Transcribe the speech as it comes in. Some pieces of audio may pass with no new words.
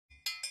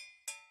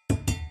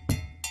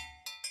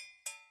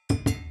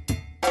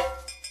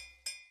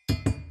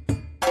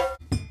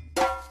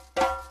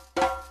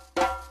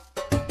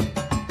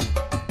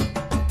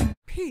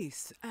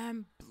Peace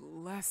and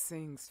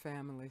blessings,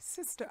 family.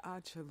 Sister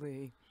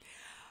Ajali.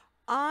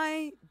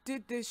 I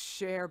did this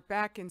share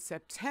back in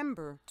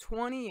September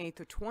 28th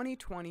of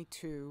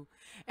 2022,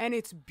 and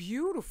it's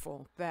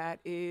beautiful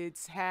that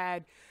it's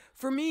had,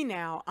 for me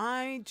now,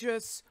 I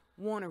just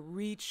want to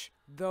reach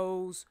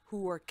those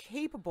who are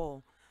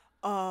capable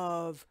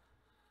of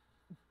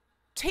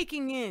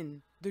taking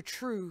in the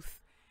truth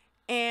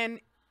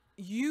and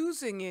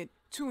using it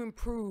to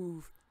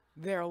improve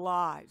their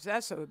lives.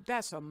 That's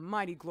a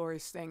mighty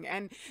glorious thing.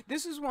 And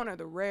this is one of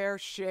the rare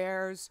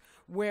shares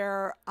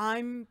where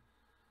I'm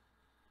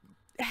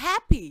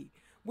happy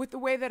with the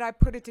way that I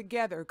put it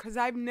together, because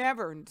I've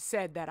never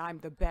said that I'm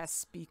the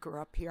best speaker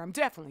up here. I'm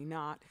definitely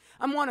not.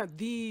 I'm one of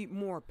the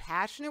more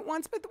passionate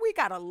ones, but we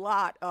got a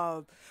lot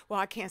of,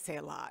 well, I can't say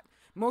a lot.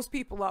 Most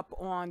people up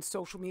on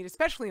social media,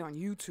 especially on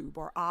YouTube,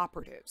 are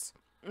operatives.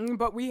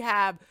 But we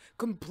have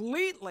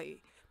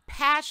completely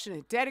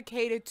passionate,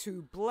 dedicated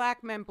to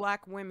black men,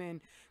 black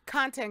women,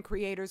 content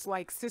creators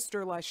like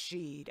Sister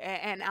Lashid.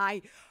 And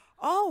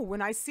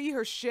when I see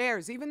her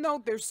shares, even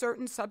though there's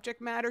certain subject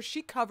matter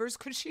she covers,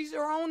 because she's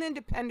her own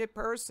independent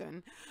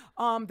person,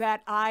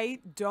 that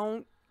I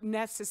don't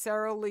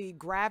necessarily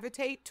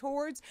gravitate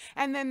towards.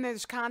 And then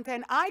there's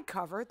content I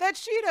cover that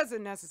she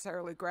doesn't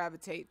necessarily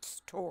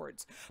gravitate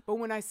towards. But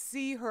when I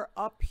see her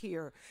up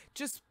here,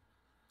 just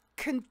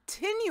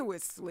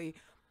continuously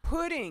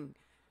putting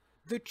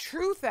the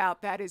truth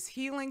out that is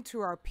healing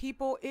to our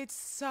people, it's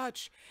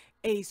such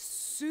a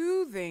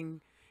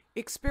soothing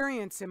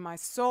experience in my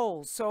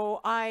soul.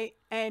 So I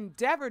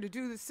endeavor to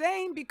do the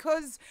same,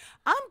 because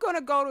I'm going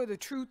to go to the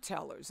truth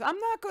tellers. I'm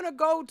not going to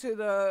go to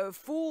the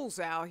fools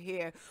out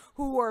here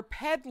who are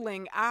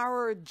peddling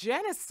our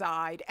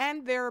genocide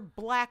and their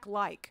black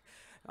like.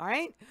 All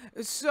right.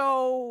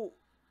 So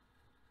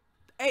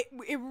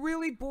it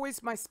really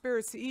buoys my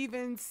spirits to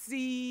even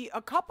see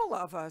a couple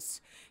of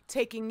us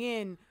taking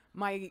in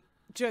my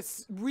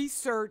just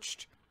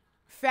researched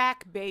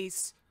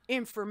fact-based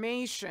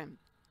information.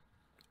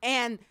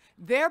 And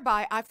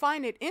thereby, I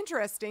find it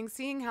interesting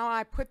seeing how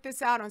I put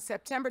this out on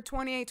September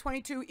 28,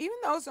 22, even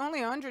though it's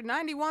only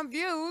 191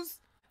 views.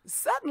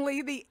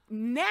 Suddenly, the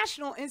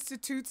National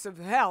Institutes of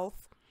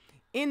Health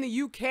in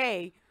the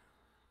UK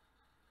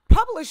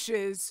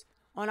publishes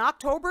on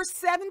October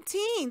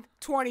 17th,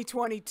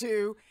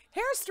 2022,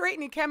 hair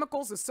straightening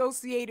chemicals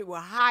associated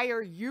with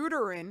higher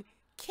uterine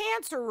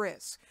cancer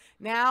risk.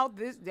 Now,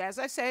 this, as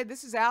I said,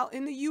 this is out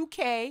in the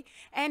UK,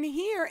 and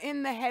here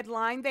in the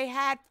headline, they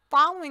had,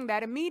 following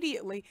that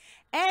immediately,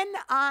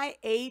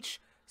 NIH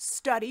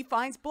study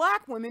finds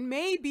black women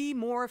may be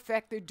more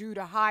affected due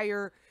to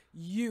higher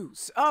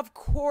use. Of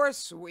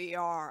course we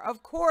are,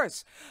 of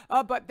course.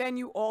 But then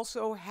you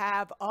also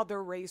have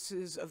other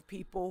races of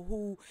people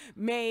who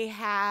may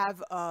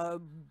have a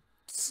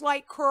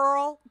slight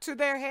curl to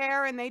their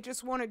hair, and they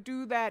just want to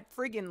do that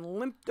friggin'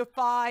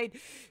 limpified,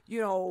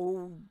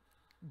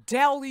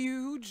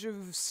 deluge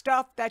of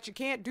stuff that you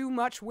can't do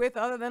much with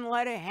other than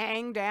let it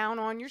hang down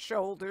on your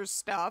shoulders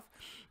stuff.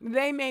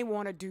 They may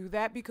want to do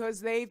that because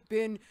they've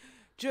been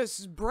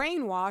just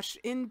brainwashed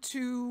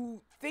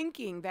into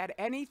thinking that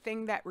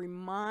anything that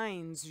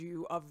reminds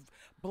you of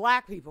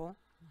black people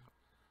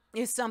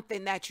is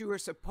something that you are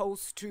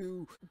supposed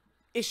to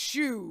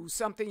eschew,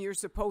 something you're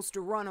supposed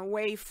to run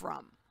away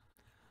from.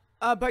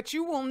 But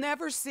you will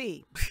never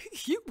see,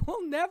 you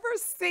will never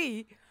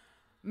see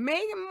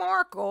Meghan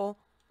Markle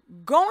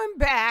going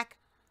back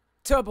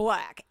to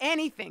black.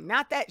 Anything.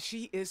 Not that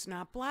she is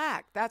not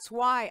black. That's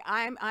why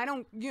I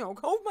don't,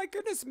 oh my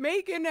goodness,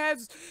 Meghan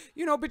has,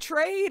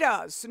 betrayed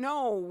us.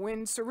 No,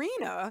 when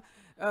Serena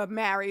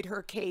married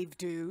her cave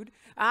dude,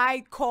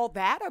 I call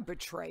that a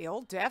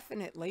betrayal,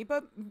 definitely.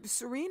 But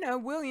Serena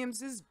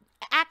Williams is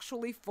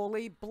actually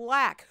fully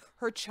black.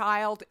 Her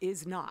child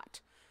is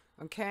not.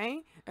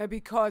 Okay?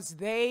 Because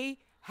they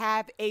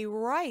have a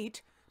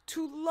right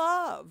to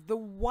love the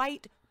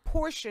white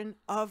portion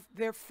of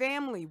their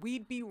family.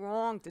 We'd be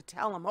wrong to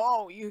tell them,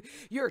 oh,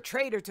 you're a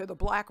traitor to the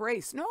black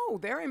race. No,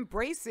 they're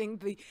embracing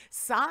the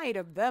side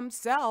of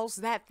themselves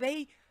that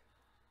they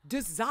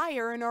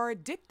desire and are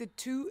addicted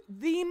to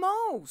the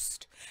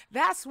most.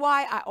 That's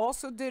why I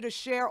also did a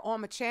share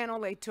on my channel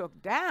they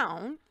took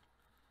down.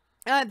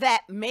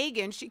 That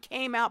Meghan, she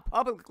came out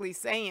publicly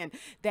saying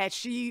that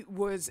she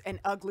was an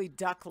ugly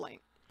duckling.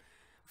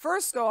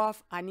 First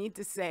off, I need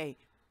to say,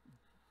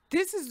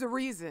 this is the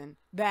reason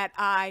that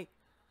I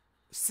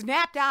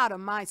snapped out of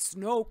my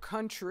snow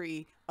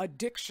country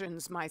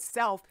addictions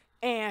myself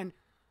and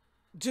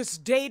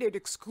just dated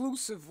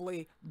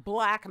exclusively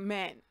black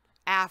men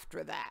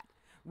after that.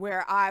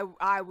 Where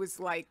I was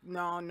like,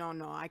 no,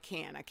 I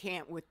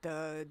can't with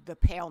the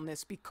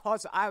paleness,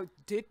 because I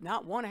did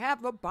not want to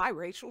have a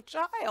biracial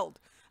child.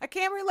 I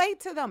can't relate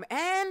to them.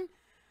 And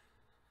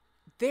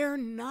they're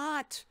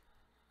not,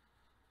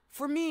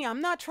 for me,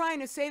 I'm not trying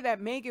to say that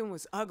Meghan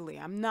was ugly.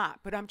 I'm not.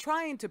 But I'm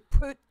trying to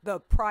put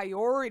the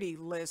priority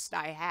list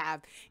I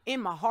have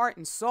in my heart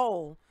and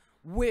soul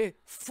with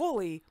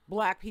fully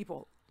black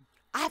people.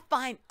 I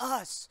find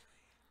us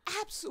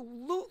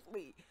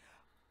absolutely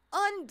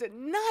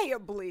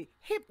undeniably,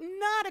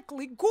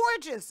 hypnotically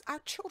gorgeous. Our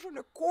children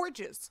are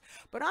gorgeous.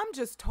 But I'm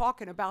just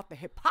talking about the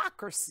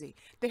hypocrisy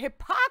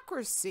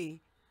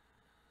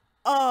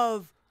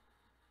of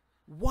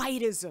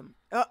whiteism.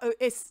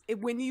 It's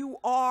when you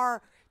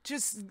are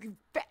just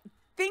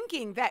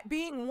thinking that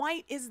being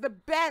white is the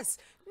best.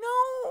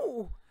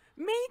 No,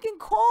 Megan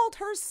called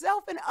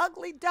herself an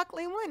ugly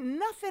duckling. Wasn't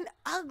nothing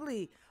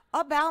ugly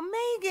about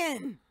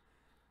Megan.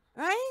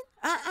 Right?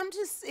 I'm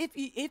just,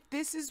 if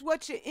this is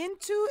what you're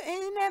into,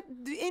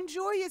 and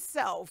enjoy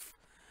yourself.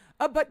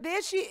 But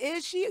there she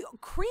is. She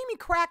creamy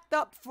cracked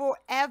up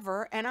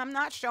forever. And I'm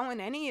not showing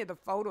any of the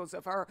photos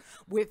of her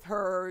with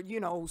her,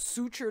 you know,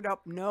 sutured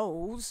up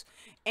nose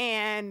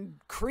and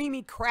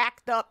creamy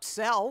cracked up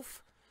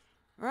self.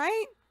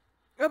 Right?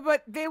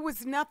 But there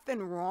was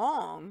nothing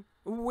wrong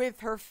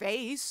with her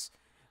face.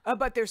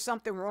 But there's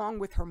something wrong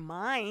with her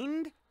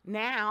mind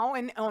now,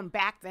 and on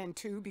back then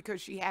too, because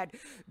she had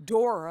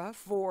Dora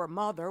for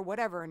mother,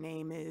 whatever her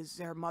name is,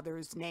 her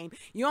mother's name.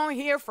 You don't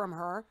hear from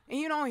her, and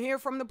you don't hear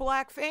from the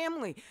black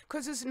family,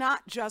 because it's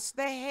not just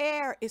the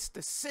hair, it's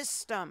the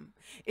system.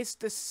 It's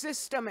the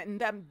system,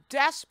 and them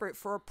desperate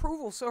for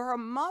approval. So her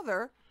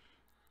mother,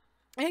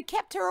 and it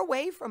kept her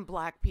away from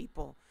black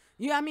people.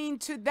 Yeah, I mean,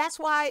 that's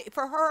why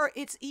for her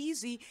it's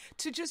easy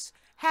to just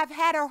have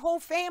had her whole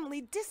family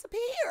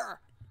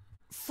disappear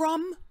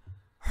from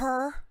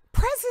her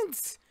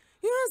presence.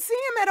 You don't see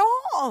him at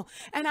all.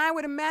 And I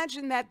would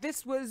imagine that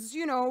this was,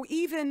 you know,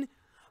 even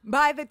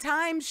by the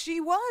time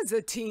she was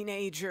a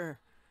teenager.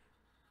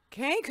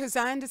 Okay, because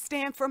I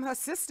understand from her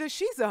sister,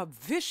 she's a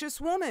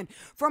vicious woman.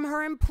 From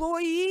her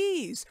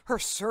employees, her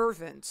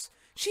servants,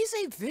 she's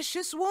a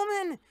vicious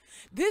woman.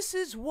 This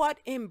is what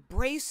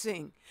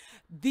embracing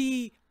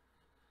the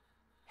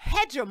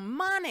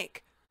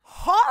hegemonic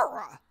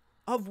horror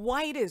of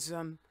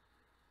whiteism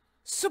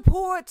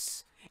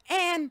supports,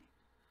 and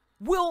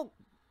will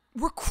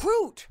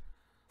recruit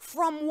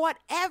from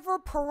whatever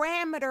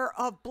parameter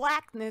of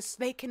blackness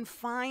they can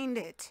find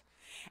it.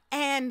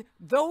 And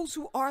those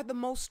who are the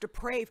most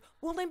depraved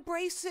will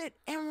embrace it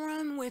and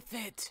run with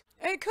it.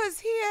 Because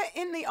here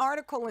in the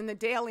article in the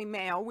Daily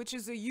Mail, which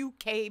is a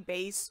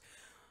UK-based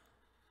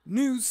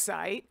news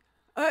site,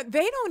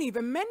 they don't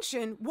even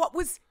mention what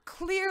was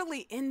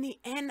clearly in the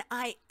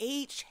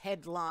NIH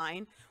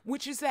headline,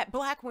 which is that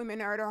black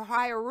women are at a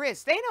higher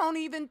risk. They don't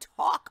even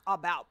talk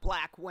about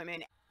black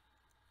women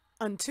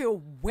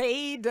until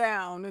way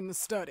down in the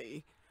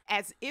study,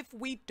 as if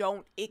we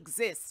don't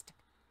exist.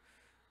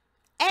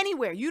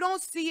 Anywhere, you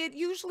don't see it.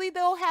 Usually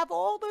they'll have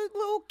all the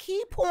little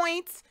key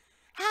points.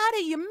 How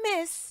do you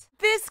miss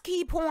this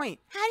key point?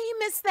 How do you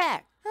miss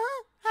that?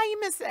 Huh? How you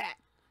miss that?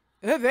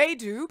 They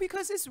do,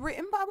 because it's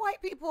written by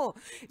white people.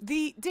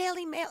 The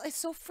Daily Mail is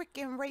so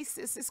freaking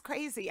racist. It's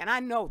crazy. And I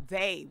know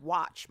they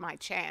watch my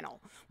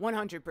channel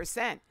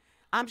 100%.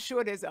 I'm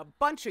sure there's a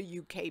bunch of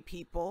UK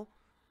people,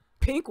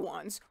 pink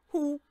ones,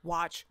 who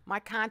watch my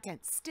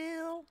content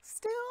still.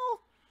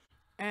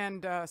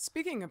 And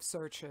speaking of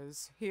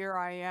searches, here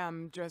I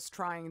am just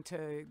trying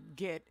to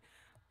get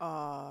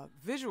a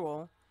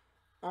visual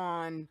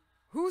on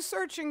who's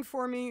searching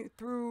for me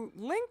through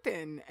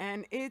LinkedIn.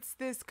 And it's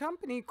this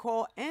company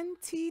called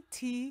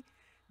NTT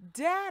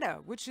Data,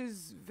 which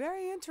is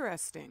very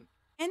interesting.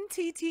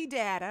 NTT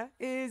Data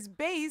is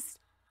based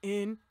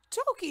in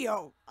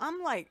Tokyo.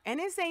 I'm like, and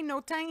this ain't no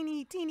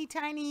teeny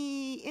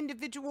tiny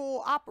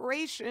individual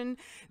operation.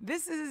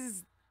 This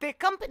is the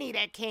company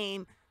that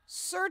came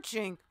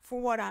searching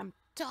for what I'm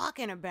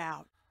talking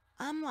about.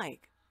 I'm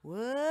like,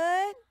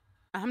 what?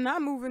 I'm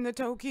not moving to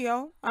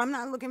Tokyo. I'm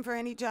not looking for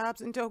any jobs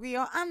in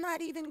Tokyo. I'm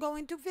not even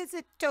going to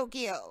visit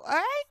Tokyo, all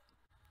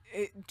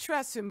right?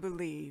 Trust and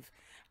believe.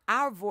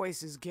 Our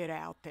voices get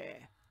out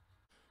there.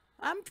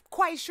 I'm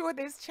quite sure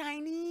there's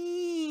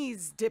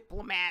Chinese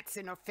diplomats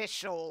and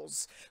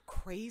officials.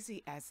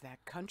 Crazy as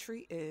that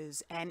country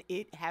is, and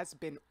it has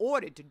been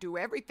ordered to do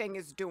everything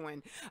it's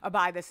doing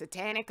by the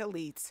satanic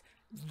elites.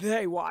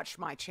 They watch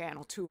my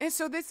channel too. And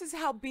so this is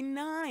how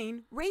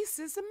benign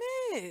racism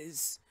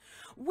is,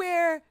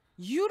 where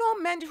you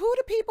don't mention who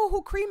the people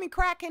who creamy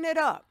cracking it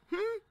up.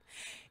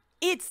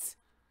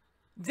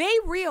 They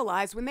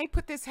realize when they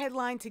put this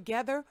headline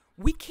together,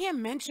 we can't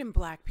mention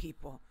black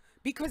people,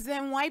 because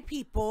then white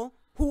people,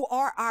 who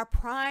are our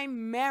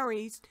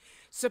primary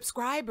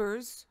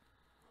subscribers,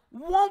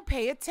 won't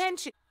pay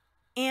attention.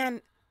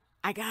 And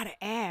I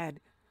gotta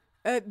add,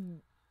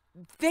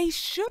 they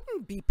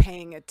shouldn't be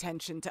paying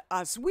attention to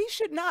us. We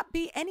should not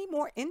be any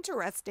more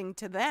interesting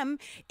to them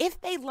if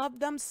they love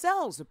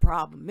themselves. The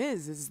problem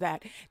is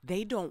that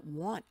they don't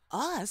want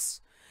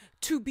us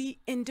to be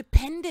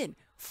independent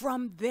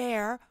from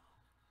their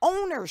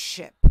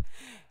ownership.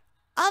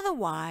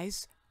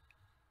 Otherwise,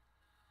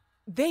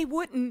 they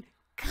wouldn't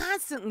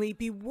constantly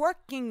be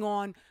working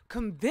on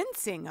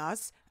convincing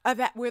us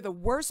that we're the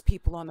worst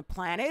people on the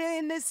planet.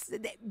 In this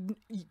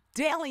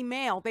Daily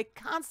Mail, they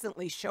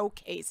constantly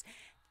showcase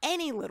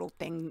any little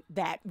thing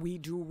that we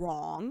do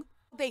wrong.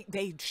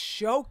 They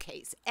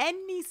showcase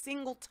any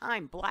single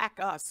time black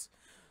us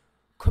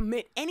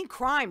commit any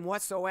crime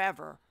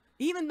whatsoever.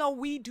 even though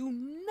we do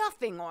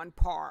nothing on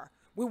par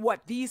with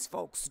what these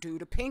folks do,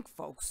 the pink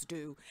folks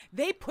do,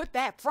 they put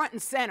that front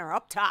and center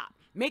up top.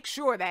 Make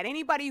sure that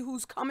anybody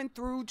who's coming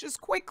through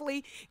just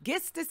quickly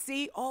gets to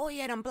see, oh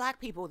yeah, them black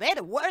people, they're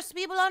the worst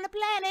people on the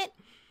planet.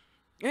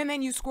 And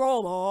then you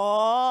scroll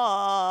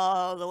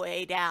all the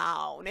way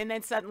down, and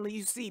then suddenly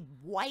you see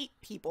white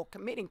people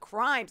committing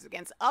crimes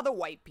against other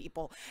white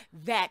people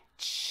that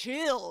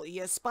chill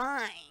your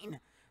spine.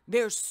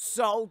 They're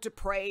so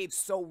depraved,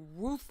 so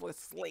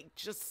ruthlessly,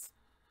 just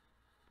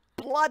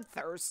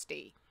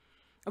bloodthirsty.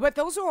 But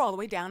those are all the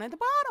way down at the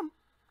bottom,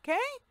 okay?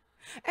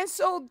 And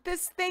so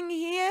this thing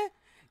here,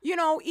 you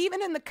know,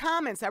 even in the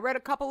comments, I read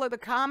a couple of the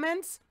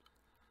comments,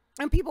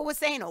 and people were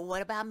saying, oh,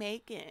 what about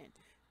Megan?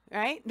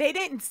 Right? They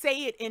didn't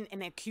say it in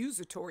an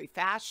accusatory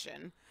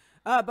fashion,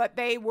 but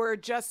they were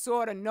just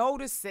sort of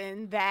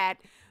noticing that,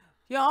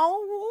 you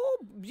know,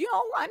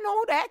 I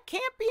know that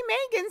can't be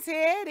Megan's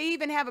hair. They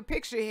even have a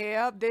picture here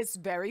of this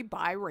very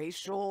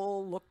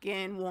biracial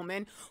looking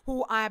woman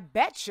who I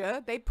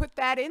betcha they put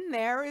that in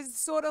there is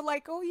sort of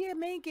like, oh yeah,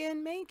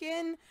 Megan,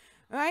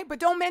 right? But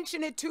don't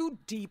mention it too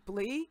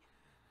deeply.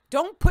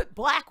 Don't put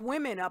black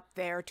women up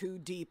there too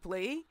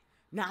deeply.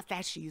 Not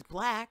that she's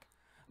black,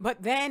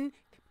 but then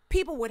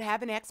people would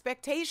have an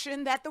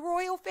expectation that the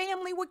royal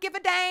family would give a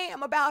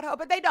damn about her,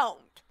 but they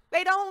don't.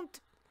 They don't.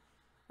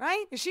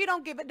 Right? And she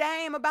don't give a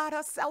damn about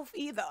herself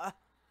either.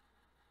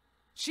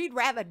 She'd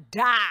rather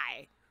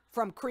die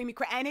from creamy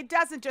crack. And it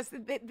doesn't just,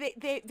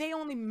 they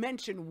only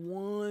mention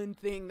one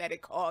thing that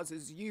it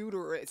causes: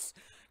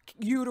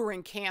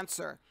 uterine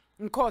cancer.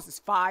 It causes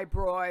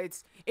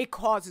fibroids. It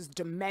causes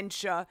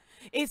dementia.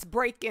 It's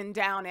breaking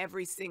down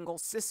every single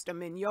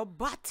system in your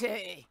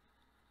body.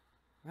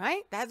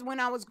 Right? That's when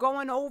I was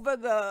going over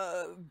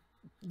the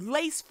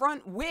lace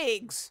front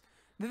wigs.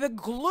 The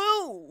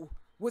glue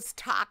was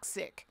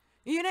toxic.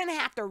 You didn't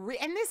have to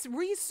and this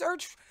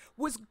research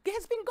has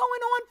been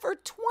going on for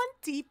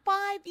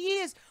 25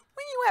 years.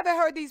 When you ever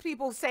heard these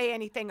people say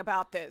anything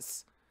about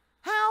this?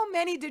 How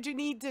many did you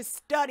need to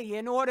study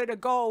in order to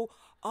go,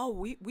 oh,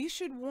 we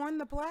should warn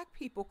the black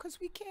people because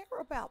we care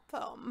about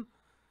them?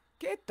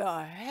 Get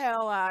the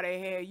hell out of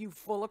here, you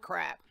full of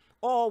crap.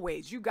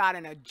 Always, you got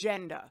an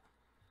agenda.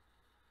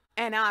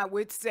 And I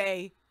would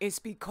say it's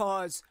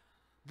because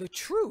the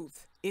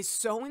truth is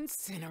so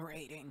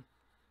incinerating.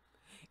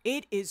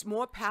 It is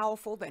more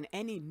powerful than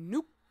any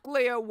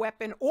nuclear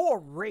weapon or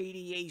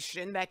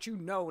radiation that you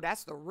know.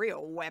 That's the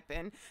real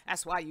weapon.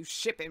 That's why you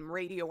shipping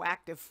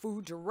radioactive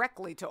food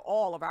directly to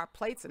all of our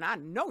plates. And I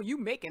know you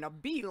making a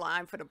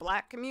beeline for the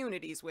black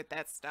communities with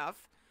that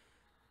stuff.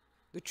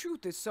 The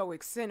truth is so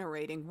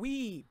incinerating.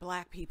 We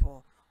black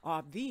people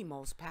are the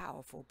most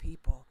powerful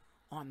people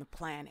on the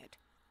planet.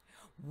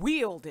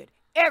 Wield it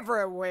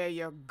everywhere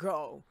you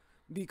go,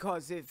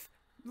 because if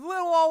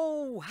little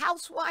old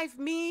housewife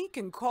me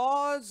can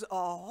cause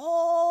a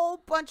whole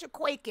bunch of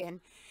quaking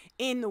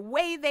in the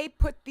way they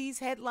put these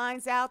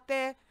headlines out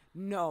there,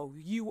 no,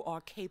 you are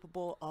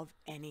capable of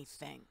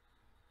anything.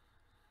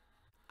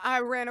 I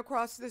ran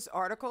across this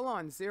article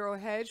on Zero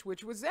Hedge,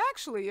 which was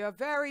actually a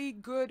very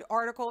good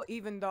article,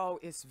 even though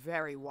it's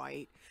very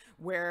white,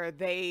 where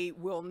they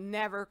will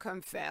never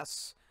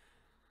confess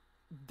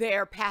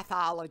their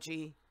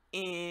pathology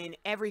in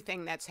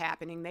everything that's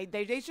happening.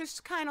 They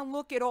just kind of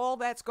look at all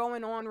that's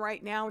going on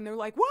right now and they're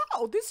like,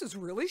 wow, this is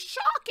really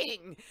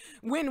shocking,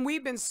 when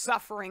we've been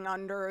suffering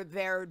under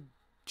their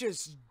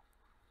just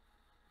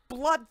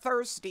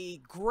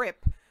bloodthirsty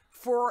grip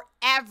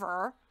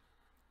forever.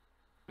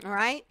 All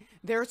right?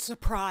 They're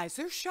surprised.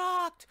 They're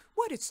shocked.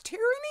 What, it's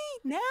tyranny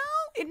now?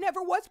 It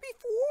never was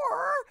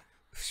before.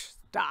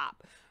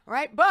 Stop. All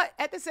right? But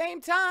at the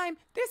same time,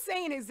 they're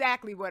saying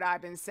exactly what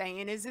I've been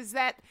saying is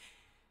that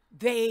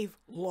they've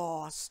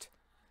lost.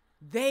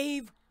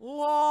 They've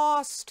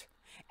lost.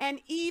 And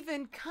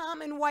even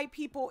common white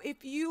people,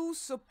 if you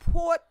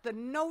support the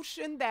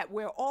notion that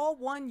we're all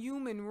one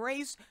human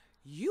race,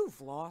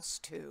 you've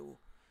lost too.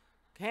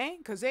 Okay?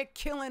 Because they're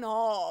killing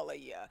all of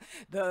you.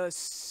 The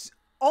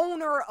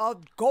owner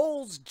of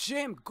Gold's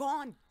Gym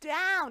gone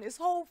down, his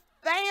whole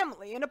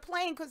family in a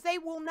plane, because they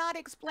will not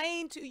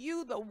explain to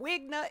you the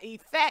Wigner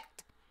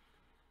effect.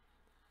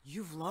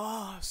 You've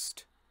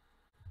lost.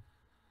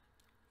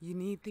 You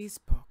need these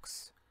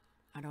books.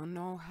 I don't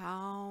know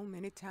how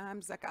many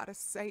times I gotta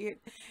say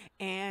it,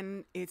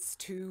 and it's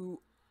to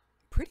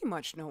pretty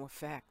much no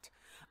effect.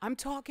 I'm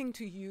talking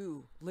to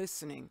you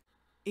listening.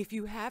 If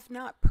you have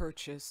not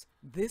purchased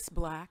This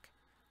Black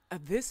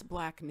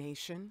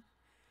Nation,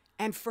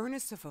 and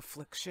Furnace of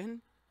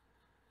Affliction,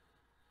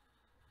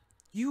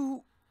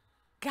 you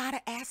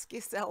gotta ask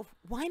yourself,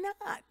 why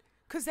not?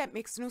 Because that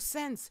makes no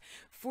sense.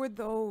 For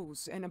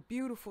those, and a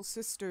beautiful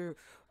sister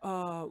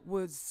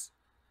was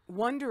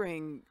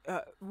wondering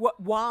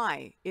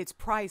why it's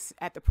priced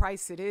at the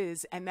price it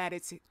is, and that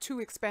it's too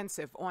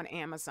expensive on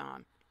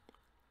Amazon.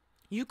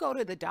 You go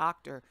to the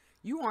doctor,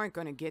 you aren't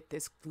going to get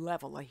this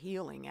level of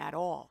healing at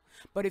all.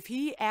 But if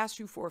he asks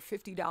you for a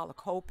 $50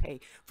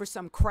 copay for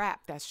some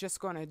crap that's just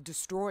going to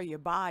destroy your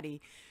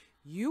body,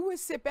 you would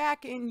sit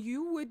back and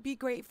you would be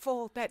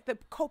grateful that the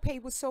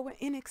copay was so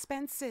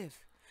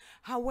inexpensive.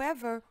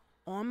 However,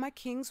 on my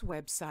King's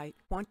website,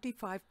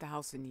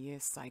 25,000 year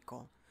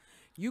cycle,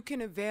 you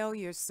can avail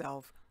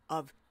yourself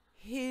of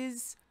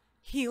his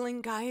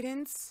healing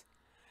guidance,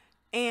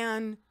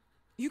 and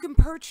you can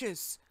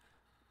purchase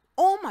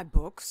all my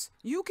books.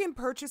 You can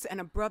purchase, and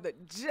a brother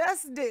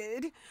just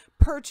did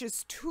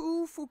purchase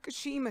 2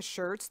 Fukushima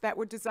shirts that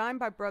were designed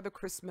by brother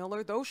Chris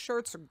Miller. Those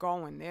shirts are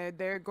going.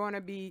 They're going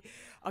to be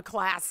a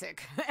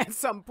classic at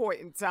some point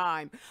in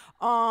time.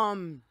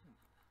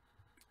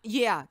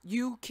 Yeah,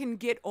 you can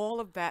get all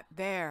of that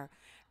there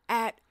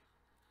at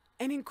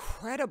an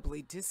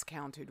incredibly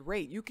discounted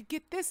rate. You could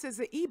get this as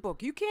an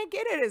ebook. You can't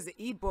get it as an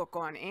ebook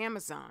on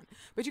Amazon,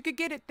 but you could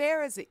get it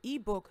there as an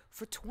ebook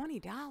for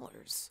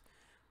 $20,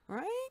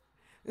 right?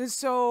 And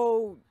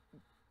so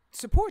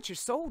support your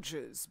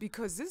soldiers,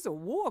 because there's a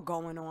war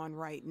going on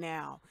right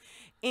now,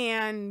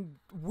 and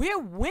we're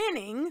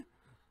winning,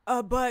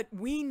 but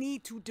we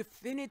need to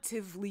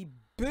definitively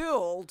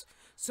build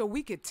so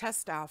we could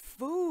test our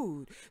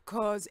food,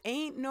 because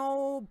ain't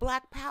no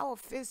black power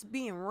fist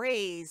being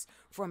raised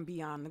from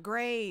beyond the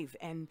grave.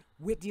 And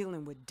we're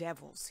dealing with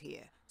devils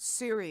here.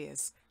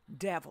 Serious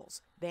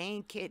devils. They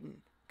ain't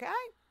kidding. Okay?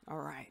 All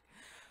right.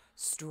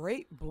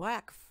 Straight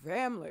black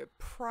family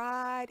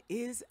pride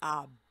is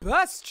our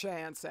best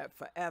chance at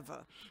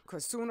forever,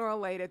 because sooner or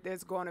later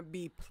there's going to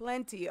be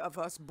plenty of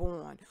us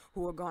born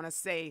who are going to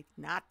say,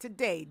 not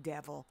today,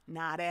 devil,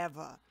 not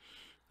ever.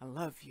 I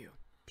love you.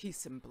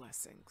 Peace and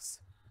blessings.